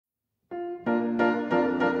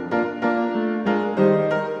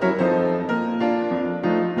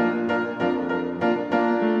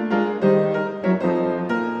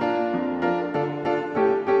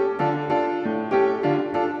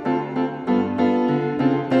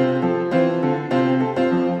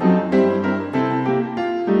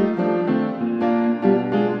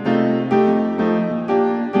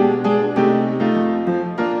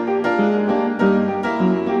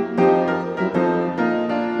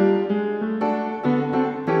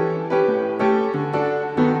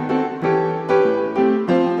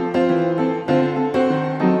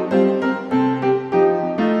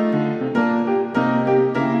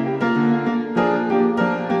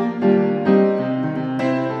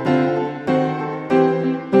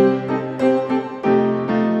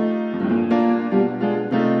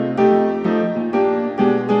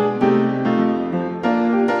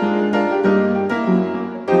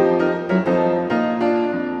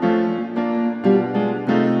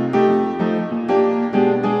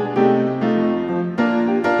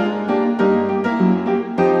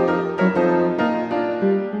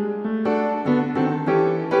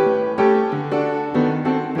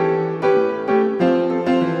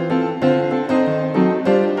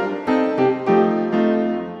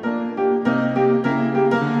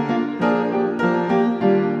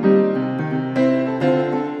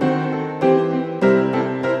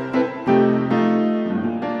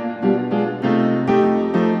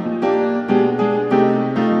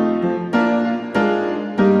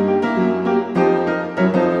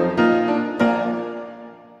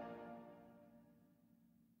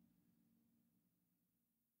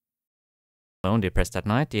Alone depressed at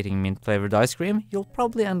night eating mint-flavored ice cream, you'll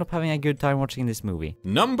probably end up having a good time watching this movie.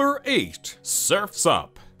 Number 8. Surf's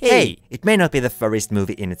Up. Hey, it may not be the furriest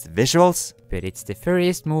movie in its visuals, But it's the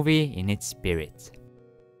furriest movie in its spirit.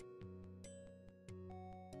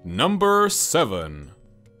 Number 7.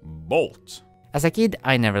 Bolt. As a kid,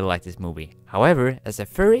 I never liked this movie. However, as a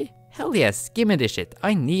furry, hell yes, give me this shit,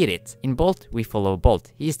 I need it. In Bolt, we follow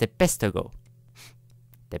Bolt, he is the best to go.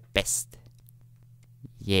 The best.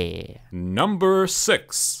 Yeah. Number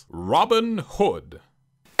 6. Robin Hood.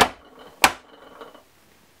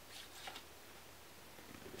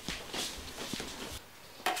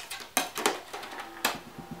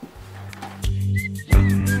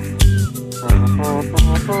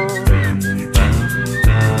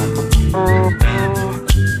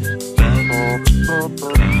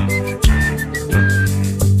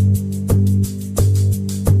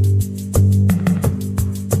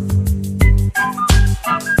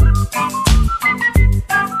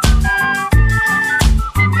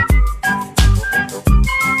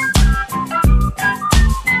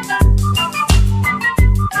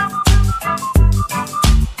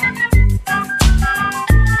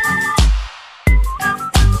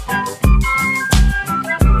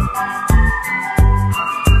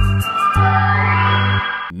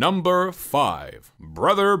 Number 5.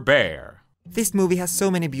 Brother Bear. This movie has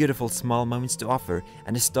so many beautiful small moments to offer,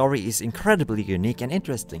 and the story is incredibly unique and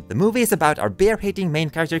interesting. The movie is about our bear-hating main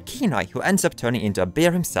character Kenai, who ends up turning into a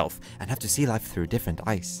bear himself and have to see life through different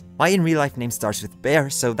eyes. My in-real-life name starts with bear,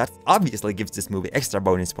 so that obviously gives this movie extra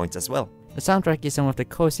bonus points as well. The soundtrack is some of the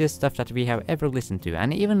coziest stuff that we have ever listened to,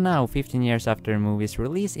 and even now, 15 years after the movie's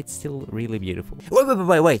release, it's still really beautiful.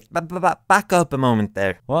 Wait, back up a moment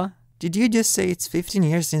there. What? Did you just say it's 15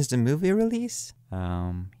 years since the movie release?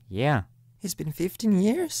 Yeah. It's been 15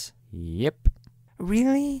 years? Yep.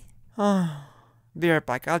 Really? Oh, be right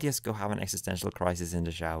back, I'll just go have an existential crisis in the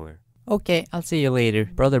shower. Okay, I'll see you later.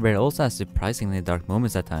 Brother Bear also has surprisingly dark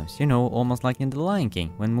moments at times, you know, almost like in The Lion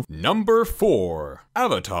King, when Number 4.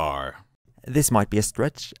 Avatar. This might be a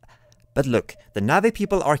stretch, but look, the Na'vi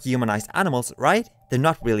people are humanized animals, right? They're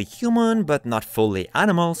not really human, but not fully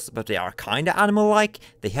animals, but they are kinda animal-like.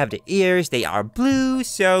 They have the ears, they are blue,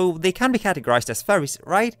 so they can be categorized as furries,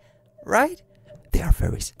 right? Right? They are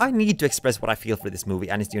furries. I need to express what I feel for this movie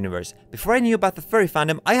and its universe. Before I knew about the furry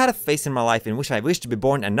fandom, I had a phase in my life in which I wished to be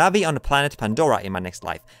born a Na'vi on the planet Pandora in my next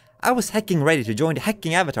life. I was hecking ready to join the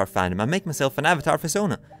hecking Avatar fandom and make myself an Avatar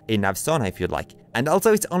persona. A Navsona if you'd like. And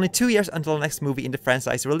also it's only 2 years until the next movie in the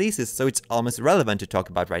franchise releases, so it's almost relevant to talk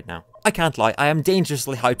about right now. I can't lie, I am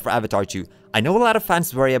dangerously hyped for Avatar 2. I know a lot of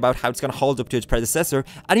fans worry about how it's gonna hold up to its predecessor,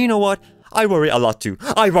 and you know what? I worry a lot too.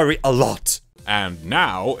 I worry a lot! And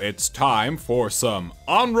now it's time for some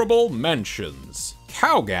honorable mentions.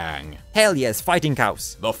 Cow Gang. Hell yes, fighting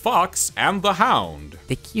cows. The Fox and the Hound.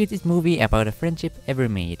 the cutest movie about a friendship ever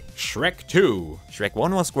made. Shrek 2. Shrek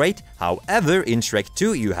 1 was great, however in Shrek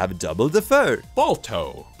 2 you have double the fur.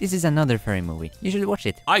 Balto. This is another furry movie, you should watch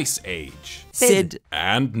it. Ice Age. Sid.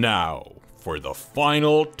 And now, for the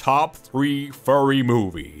final top 3 furry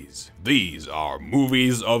movies. These are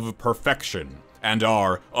movies of perfection, and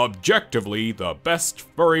are objectively the best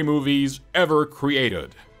furry movies ever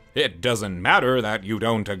created. It doesn't matter that you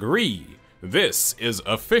don't agree. This is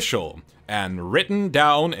official, and written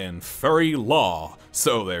down in furry law,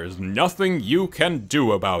 so there's nothing you can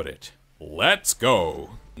do about it. Let's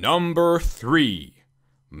go. Number 3.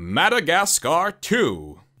 Madagascar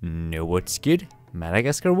 2. Know what's good?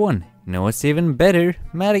 Madagascar 1. Know what's even better?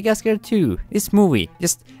 Madagascar 2. This movie.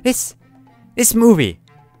 This movie.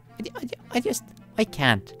 I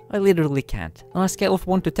can't. I literally can't. On a scale of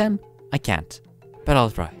 1 to 10, I can't. But I'll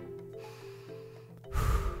try.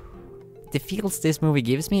 The feels this movie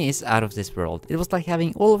gives me is out of this world. It was like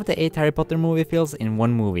having all of the 8 Harry Potter movie feels in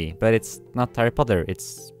one movie. But it's not Harry Potter,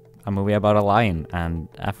 it's a movie about a lion and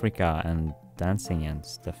Africa and dancing and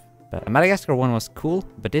stuff. But Madagascar 1 was cool,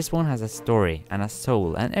 but this one has a story and a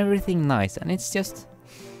soul and everything nice, and it's just...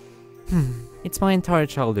 It's my entire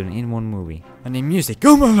childhood in one movie. And the music,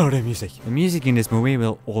 oh my lord, the music! The music in this movie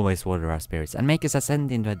will always water our spirits and make us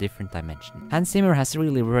ascend into a different dimension. Hans Zimmer has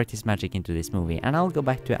really worked his magic into this movie, and I'll go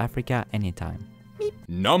back to Africa anytime. Beep.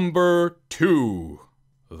 Number 2.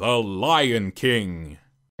 The Lion King.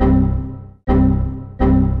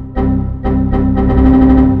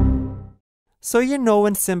 So you know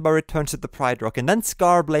when Simba returns to the Pride Rock and then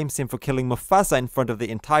Scar blames him for killing Mufasa in front of the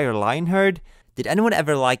entire lion herd? Did anyone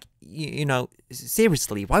ever you know,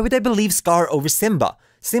 seriously, why would they believe Scar over Simba?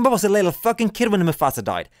 Simba was a little fucking kid when Mufasa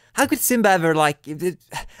died. How could Simba ever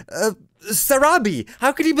Sarabi,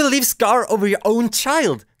 how could you believe Scar over your own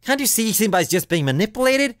child? Can't you see Simba is just being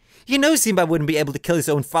manipulated? You know Simba wouldn't be able to kill his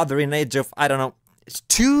own father in the age of, I don't know,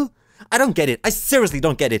 2? I don't get it. I seriously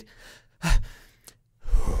don't get it.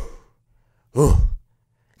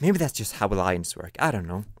 Maybe that's just how lions work. I don't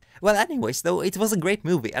know. Well, anyways, though, it was a great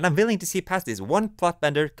movie, and I'm willing to see past this one plot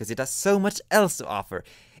bender because it has so much else to offer.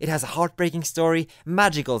 It has a heartbreaking story,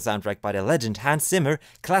 magical soundtrack by the legend Hans Zimmer,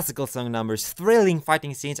 classical song numbers, thrilling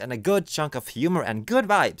fighting scenes, and a good chunk of humor and good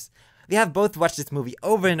vibes. We have both watched this movie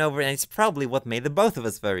over and over, and it's probably what made the both of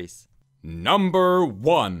us furries. Number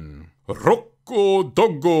 1. Rocco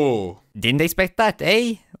Doggo. Didn't expect that,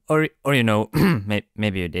 eh? Or you know,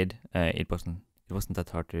 maybe you did. It wasn't that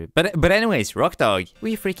hard to... But anyways, Rock Dog.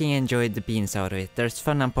 We freaking enjoyed the beans out of it. There's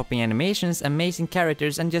fun and popping animations, amazing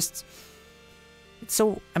characters, and just... It's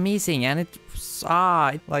so amazing, and it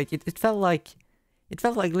felt like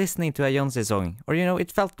listening to a Beyoncé song. Or you know,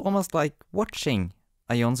 it felt almost like watching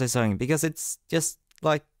a Beyoncé song, because it's just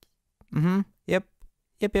like... Yep.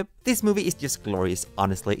 This movie is just glorious,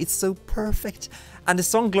 honestly. It's so perfect. And the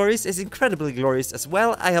song Glorious is incredibly glorious as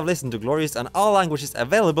well. I have listened to Glorious on all languages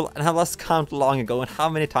available and have lost count long ago on how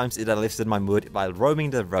many times it has lifted my mood while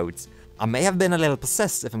roaming the roads. I may have been a little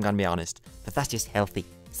possessed if I'm gonna be honest, but that's just healthy.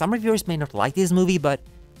 Some reviewers may not like this movie, but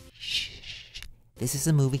shh. This is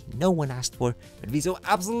a movie no one asked for, but we so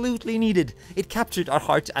absolutely needed. It captured our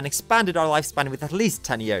heart and expanded our lifespan with at least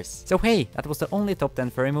 10 years. So hey, that was the only top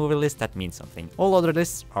 10 furry movie list that means something. All other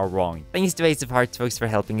lists are wrong. Thanks to Ace of Hearts folks for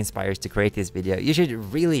helping inspire us to create this video. You should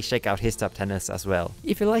really check out his top 10 lists as well.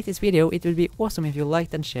 If you liked this video, it would be awesome if you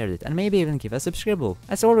liked and shared it, and maybe even give a subscribe.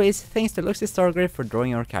 As always, thanks to Luxy Stargrave for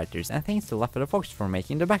drawing our characters, and thanks to Laffer the Fox for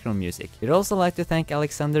making the background music. We'd also like to thank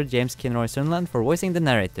Alexander James Kinroy Sunland for voicing the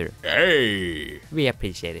narrator. Hey! We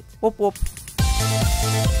appreciate it. Whoop whoop.